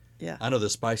like. Yeah, I know the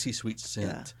spicy, sweet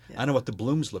scent. I know what the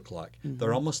blooms look like.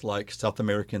 They're almost like South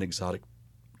American exotic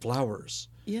flowers.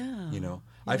 Yeah,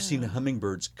 I've seen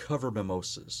hummingbirds cover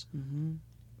mimosas.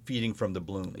 Feeding from the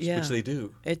blooms, which they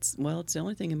do. It's the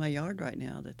only thing in my yard right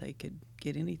now that they could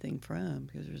get anything from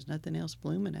because there's nothing else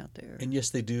blooming out there. And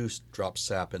yes, they do drop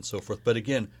sap and so forth. But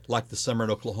again, like the summer in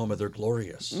Oklahoma, they're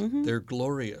glorious. They're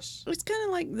glorious. It's kind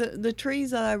of like the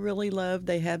trees that I really love.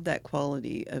 They have that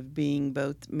quality of being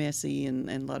both messy and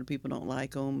a lot of people don't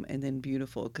like them, and then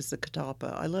beautiful. Because the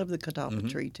catawba, I love the catawba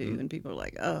tree too. And people are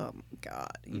like, oh my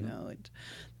God,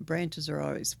 the branches are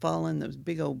always falling. Those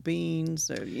big old beans.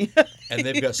 And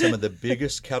they've got some of the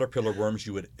biggest caterpillar worms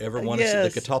you would ever want to see.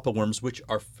 The catawba worms, which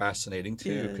are fascinating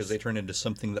too, because they turn into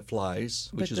something that flies,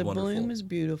 which is wonderful. The bloom is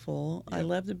beautiful. I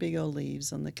love the big old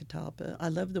leaves on the catawba. I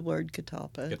love the word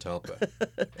catawba. Catawba.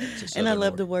 And I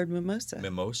love the word mimosa.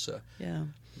 Mimosa. Yeah.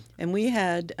 And we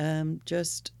had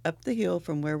just up the hill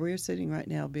from where we are sitting right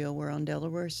now, Bill, we're on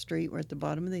Delaware Street. We're at the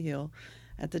bottom of the hill.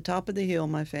 At the top of the hill,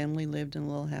 my family lived in a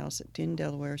little house at 10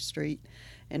 Delaware Street.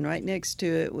 And right next to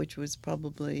it, which was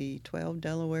probably 12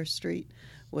 Delaware Street,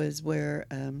 was where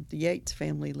the Yates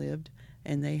family lived.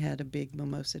 And they had a big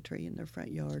mimosa tree in their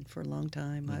front yard for a long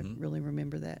time. I really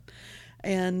remember that.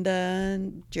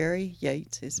 And Jerry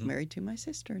Yates is married to my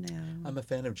sister now. I'm a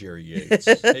fan of Jerry Yates.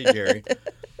 Hey, Jerry.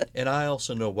 And I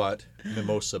also know what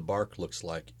mimosa bark looks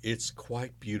like. It's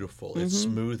quite beautiful. It's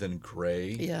smooth and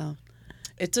gray. Yeah.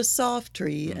 It's a soft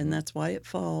tree, and that's why it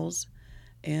falls.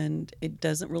 And it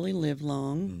doesn't really live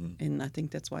long. And I think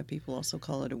that's why people also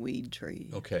call it a weed tree.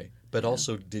 Okay. But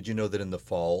also, did you know that in the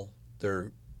fall,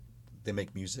 they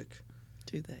make music?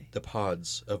 Do they? The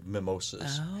pods of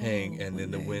mimosas hang, and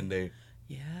in the wind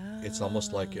it's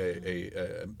almost like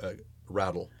a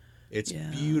rattle. It's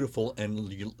beautiful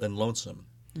and lonesome.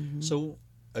 So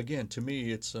again, to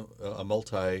me, it's a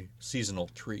multi-seasonal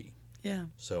tree. Yeah.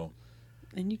 So.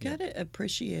 And you got to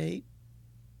appreciate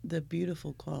the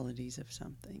beautiful qualities of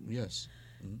something. Yes.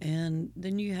 And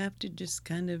then you have to just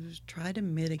kind of try to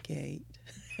mitigate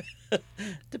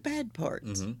the bad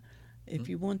parts if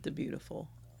you want the beautiful.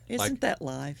 Isn't that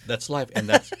life? That's life, and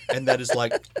that is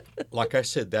like I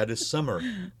said, that is summer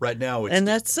right now. And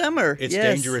that's summer. It's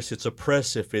dangerous. It's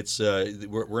oppressive. It's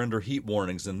we're under heat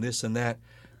warnings and this and that.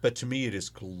 But to me, it is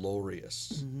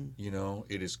glorious.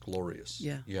 It is glorious.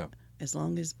 Yeah. Yeah. As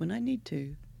long as when I need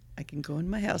to, I can go in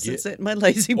my house and sit in my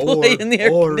lazy boy in the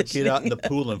air or conditioning. get out in the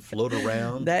pool and float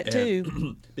around. That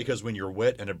too. Because when you're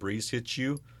wet and a breeze hits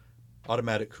you,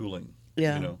 automatic cooling.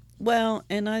 Yeah. Well,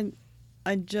 and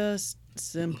I just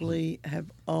simply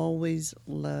have always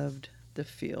loved the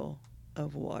feel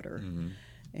of water.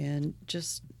 And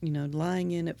just, lying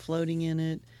in it, floating in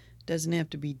it, doesn't have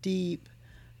to be deep,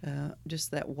 just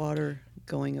that water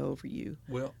going over you.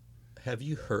 Well, have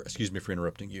you heard, excuse me for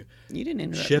interrupting you. You didn't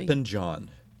interrupt Chip me. and John,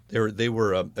 they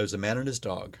were there was a man and his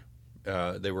dog.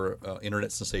 They were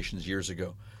internet sensations years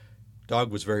ago. Dog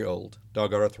was very old.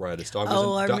 Dog got arthritis.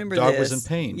 I remember dog this. was in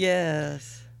pain.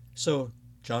 Yes. So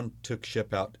John took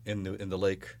Chip out in the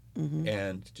lake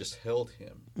and just held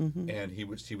him, and he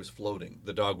was floating.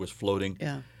 The dog was floating.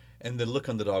 Yeah. And the look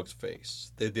on the dog's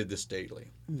face. They did this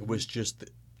daily. It was just the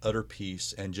utter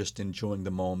peace and just enjoying the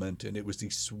moment, and it was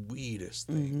the sweetest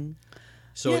thing.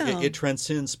 So it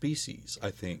transcends species,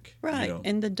 I think. Right.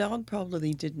 And the dog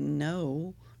probably didn't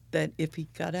know that if he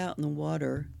got out in the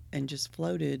water and just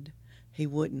floated, he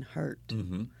wouldn't hurt.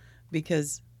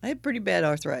 Because I have pretty bad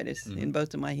arthritis in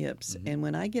both of my hips. And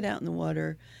when I get out in the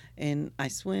water and I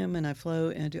swim and I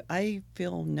float, and I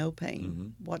feel no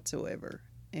pain whatsoever.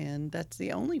 And that's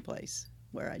the only place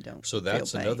where I don't So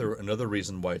that's feel pain. another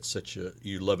reason why it's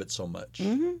you love it so much.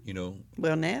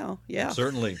 Well, now, yeah.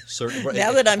 Certainly.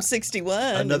 Now that I'm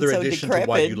 61, another and so addition decrepit. to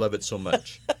why you love it so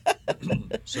much.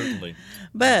 Certainly.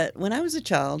 But when I was a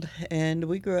child, and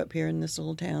we grew up here in this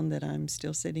little town that I'm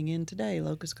still sitting in today,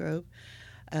 Locust Grove,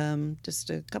 just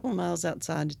a couple of miles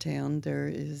outside of town, there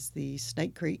is the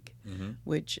Snake Creek,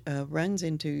 which runs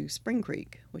into Spring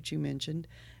Creek, which you mentioned,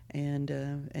 and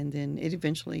then it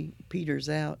eventually peters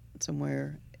out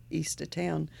somewhere east of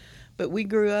town. But we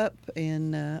grew up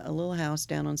in a little house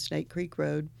down on Snake Creek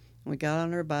Road. We got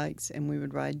on our bikes and we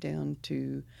would ride down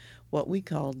to what we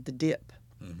called the dip.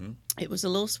 It was a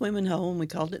little swimming hole, and we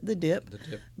called it the dip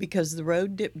because the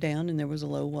road dipped down and there was a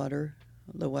low water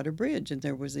bridge, and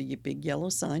there was a big yellow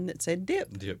sign that said dip.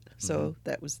 So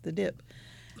that was the dip.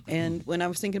 And when I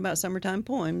was thinking about summertime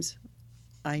poems,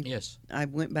 I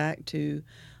went back to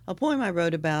a poem I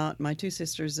wrote about my two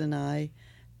sisters and I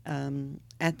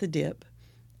at the dip.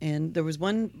 And there was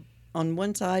one on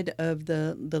one side of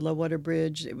the low water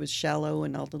bridge. It was shallow,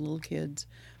 and all the little kids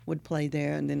would play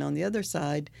there. And then on the other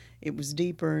side, it was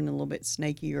deeper and a little bit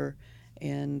snakier,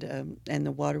 and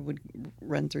the water would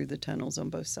run through the tunnels on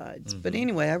both sides. But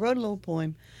anyway, I wrote a little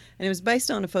poem, and it was based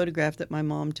on a photograph that my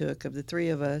mom took of the three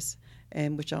of us,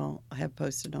 and which I'll have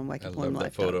posted on wackypoemlife.com. I love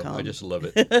that photo. I just love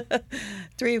it.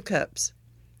 Three of Cups.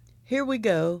 Here we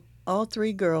go, all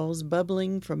three girls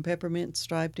bubbling from peppermint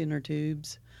striped inner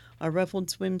tubes. Our ruffled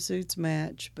swimsuits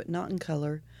match, but not in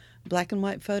color. Black and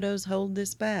white photos hold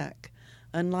this back,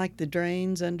 unlike the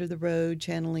drains under the road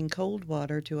channeling cold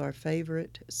water to our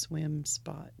favorite swim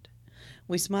spot.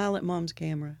 We smile at Mom's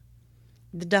camera.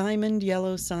 The diamond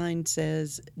yellow sign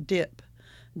says, Dip,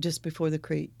 just before the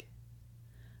creek.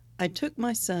 I took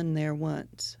my son there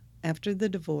once, after the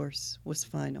divorce was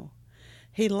final.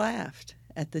 He laughed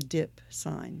at the dip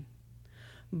sign.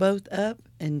 Both up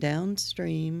and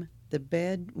downstream, the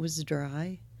bed was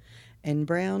dry, and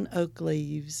brown oak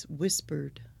leaves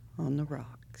whispered on the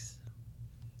rocks.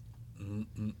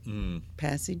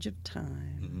 Passage of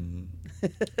time.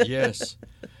 Yes.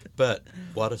 But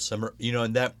what a summer.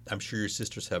 And that, I'm sure your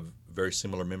sisters have very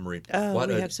similar memory. Oh,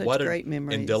 we have such great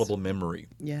memories. Indelible memory.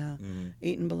 Yeah.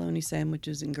 Eating bologna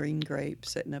sandwiches and green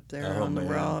grapes, sitting up there on the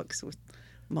rocks with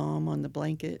Mom on the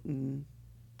blanket and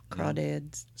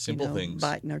crawdads. Simple things.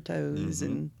 Biting our toes.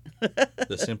 And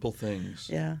the simple things.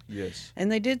 Yeah. Yes.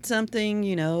 And they did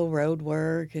something, road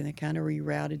work, and they kind of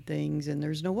rerouted things, and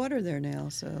there's no water there now,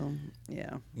 so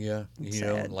yeah. Yeah.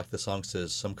 Sad. Like the song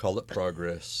says, some call it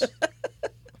progress.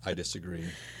 I disagree.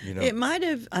 It might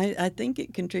have, I think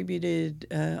it contributed,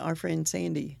 our friend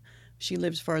Sandy. She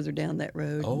lives farther down that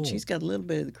road. Oh. And she's got a little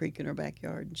bit of the creek in her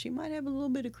backyard. And she might have a little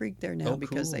bit of creek there now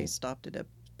because cool. they stopped it up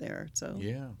there. So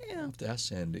yeah. I'll have to ask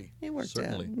Sandy. It worked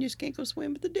Certainly. out. You just can't go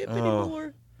swim at the dip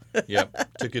anymore.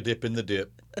 Yep. Took a dip in the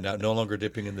dip. Now no longer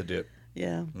dipping in the dip.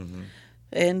 Yeah.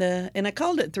 And I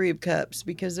called it Three of Cups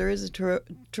because there is a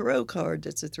tarot card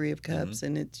that's a Three of Cups,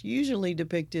 and it's usually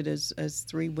depicted as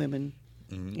three women.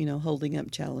 Holding up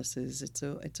chalices.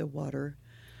 It's a water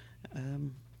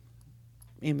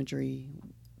imagery.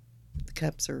 The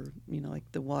cups are, like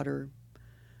the water.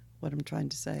 What I'm trying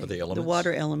to say. Are they elements? The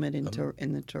water element in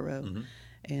the tarot,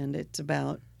 and it's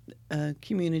about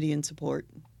community and support.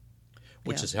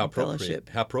 Which is how appropriate. Fellowship.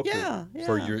 How appropriate Yeah.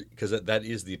 for your, because that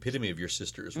is the epitome of your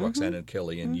sisters, Roxanne and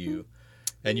Kelly and you.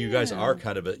 And you guys are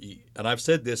kind of and I've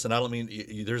said this, and I don't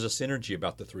mean, there's a synergy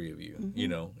about the three of you,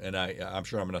 and I'm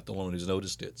sure I'm not the only one who's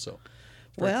noticed it, so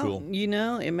it's very cool.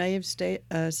 It may have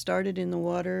started in the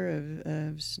water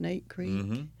of Snake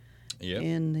Creek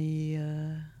in the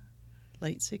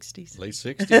late 60s. Late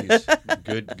 60s.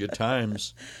 Good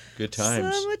times. Good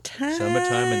times.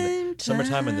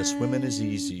 Summertime and the swimming is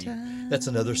easy. That's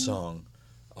another song.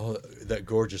 Oh, that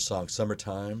gorgeous song,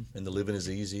 Summertime and the Living is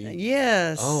Easy.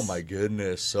 Yes. Oh, my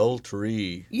goodness.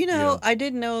 Sultry. I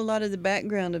didn't know a lot of the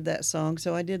background of that song,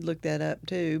 so I did look that up,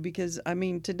 too, because,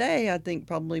 today I think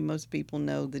probably most people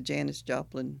know the Janis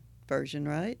Joplin version,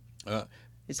 right?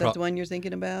 Is that the one you're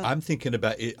thinking about? I'm thinking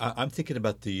about it. I'm thinking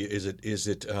about is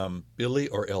it Billie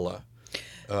or Ella?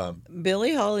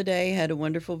 Billie Holiday had a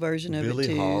wonderful version of it, too.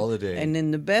 Billie Holiday. And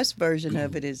then the best version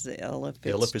of it is the Ella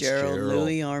Fitzgerald.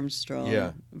 Louis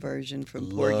Armstrong version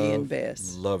from Porgy and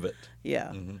Bess. Love it.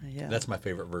 Yeah. Yeah. That's my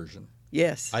favorite version.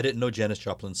 Yes. I didn't know Janis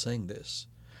Joplin sang this.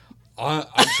 I'm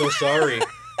so sorry.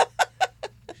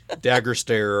 Dagger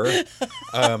starer.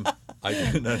 I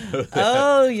did not know that.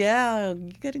 Oh, yeah.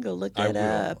 You got to go look that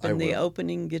up. And the will.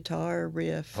 Opening guitar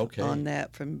riff on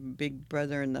that from Big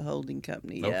Brother and the Holding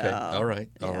Company. Okay. Yeah. All right.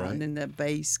 And then the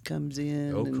bass comes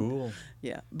in. Oh, cool.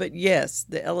 Yeah. But yes,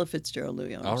 the Ella Fitzgerald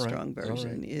Louis Armstrong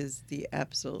version is the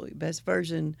absolutely best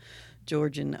version.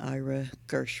 George and Ira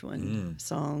Gershwin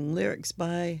song. Lyrics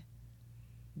by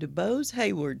DuBose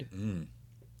Hayward.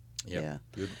 Yeah.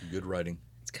 Good writing.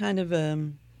 It's kind of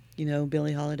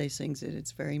Billie Holiday sings it.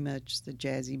 It's very much the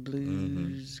jazzy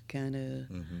blues kind of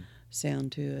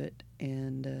sound to it,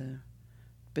 and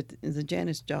but the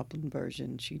Janis Joplin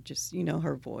version, she just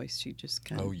her voice. She just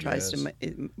kind of tries to.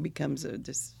 It becomes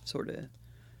this sort of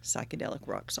psychedelic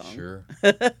rock song. Sure,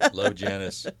 love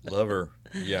Janis, love her.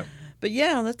 Yeah. But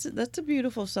yeah, that's a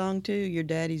beautiful song too. Your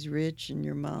daddy's rich and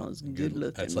your mom's good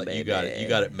looking. That's like baby. you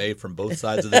got it made from both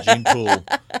sides of the gene pool.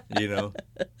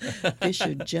 Fish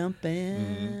are jumping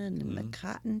and the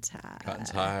cotton's high.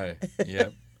 Cotton's high. Yeah.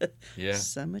 Yeah.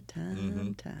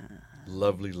 Summertime time.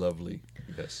 Lovely.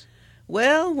 Yes.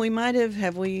 Well, we might have.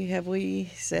 Have we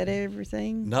said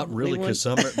everything? Not really, because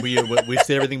summer. We've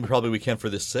said everything probably we can for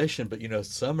this session. But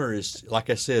summer is, like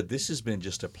I said, this has been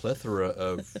just a plethora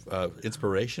of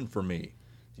inspiration for me.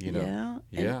 Yeah.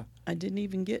 I didn't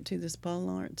even get to this Paul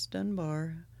Laurence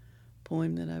Dunbar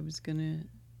poem that I was gonna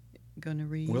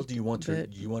read. Well, do you want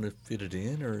to fit it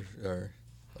in or?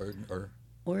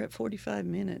 We're at 45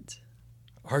 minutes.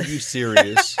 Are you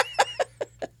serious?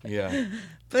 Yeah.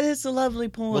 But it's a lovely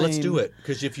poem. Well, let's do it,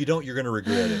 because if you don't, you're going to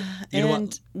regret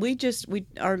it.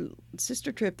 Our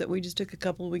sister trip that we just took a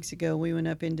couple of weeks ago, we went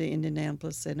up into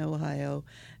Indianapolis in Ohio,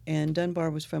 and Dunbar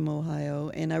was from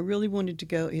Ohio, and I really wanted to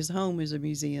go. His home is a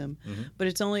museum, but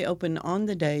it's only open on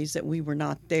the days that we were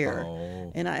not there.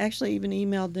 Oh. And I actually even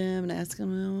emailed them and asked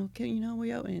them, okay,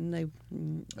 we open, and they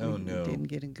didn't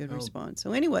get a good response.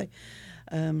 So anyway,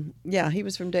 he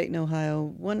was from Dayton,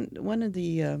 Ohio. One of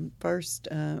the first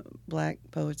black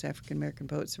poets, African American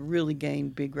poets, really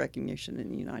gained big recognition in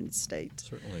the United States.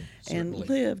 Certainly. And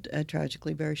lived a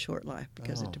tragically very short life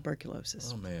because of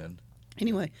tuberculosis. Oh, man.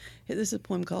 Anyway, this is a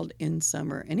poem called In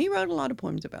Summer, and he wrote a lot of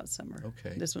poems about summer.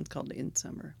 Okay. This one's called In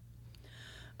Summer.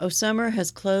 Oh, summer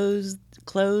has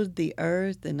clothed the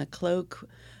earth in a cloak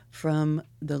from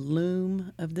the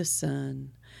loom of the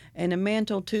sun, and a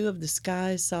mantle too of the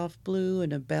sky's soft blue,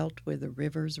 and a belt where the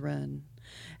rivers run.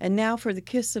 And now for the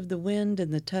kiss of the wind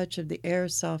and the touch of the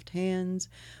air's soft hands,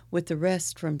 with the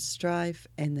rest from strife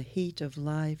and the heat of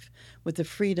life, with the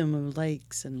freedom of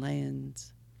lakes and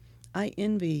lands. I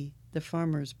envy the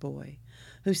farmer's boy,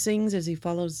 who sings as he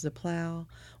follows the plow,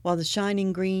 while the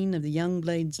shining green of the young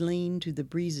blades lean to the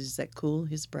breezes that cool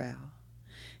his brow.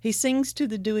 He sings to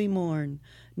the dewy morn,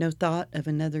 no thought of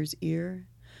another's ear,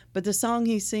 but the song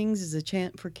he sings is a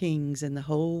chant for kings and the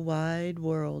whole wide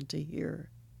world to hear.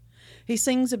 He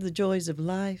sings of the joys of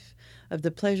life, of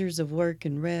the pleasures of work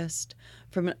and rest,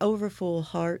 from an overfull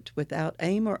heart without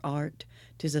aim or art,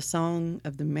 'tis a song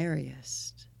of the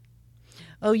merriest.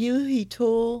 O you who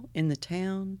toil in the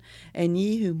town, and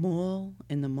ye who moil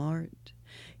in the mart,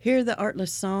 hear the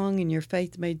artless song, and your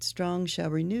faith made strong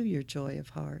shall renew your joy of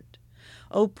heart.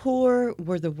 O poor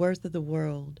were the worth of the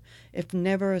world, if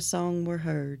never a song were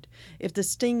heard, if the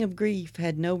sting of grief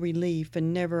had no relief,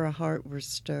 and never a heart were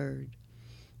stirred.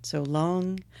 So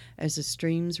long as the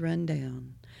streams run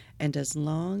down, and as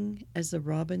long as the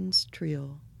robins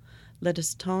trill, let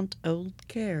us taunt old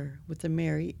care with a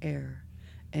merry air,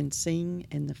 and sing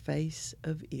in the face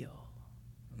of ill.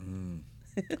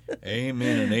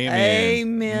 Amen and amen.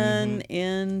 Amen.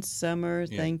 In summer.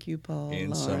 Yeah. Thank you, Paul.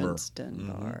 In Laurence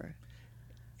Dunbar.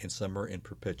 In summer, in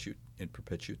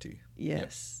perpetuity.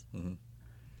 Yes. Yep.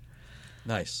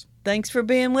 Nice. Thanks for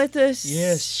being with us.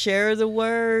 Yes. Share the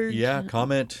word. Yeah,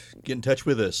 comment. Get in touch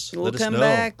with us. We'll Let us know. come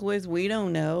back with, we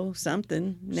don't know,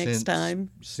 something next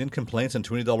time. Send complaints on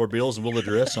 $20 bills and we'll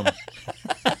address them.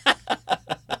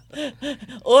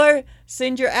 Or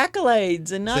send your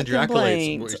accolades and not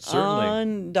complaints Certainly.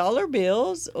 On dollar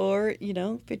bills, or,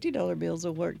 $50 bills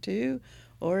will work too.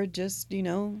 Or just,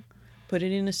 put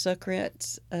it in a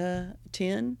sucrettes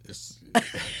tin.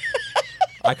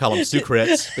 I call them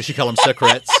sucrettes, but she call them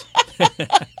sucrettes.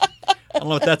 I don't know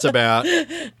what that's about.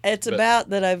 It's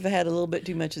about that I've had a little bit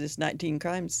too much of this 19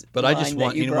 crimes. But I just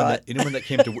want anyone that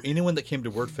came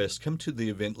to WordFest, come to the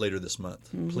event later this month,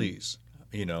 please.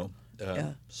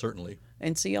 Certainly.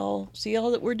 And see all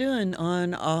that we're doing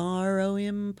on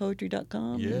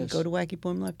rompoetry.com. Yes. Go to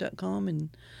wackypoemlife.com and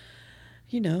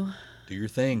do your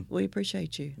thing. We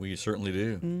appreciate you. We certainly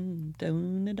do.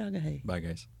 Don't Bye,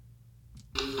 guys.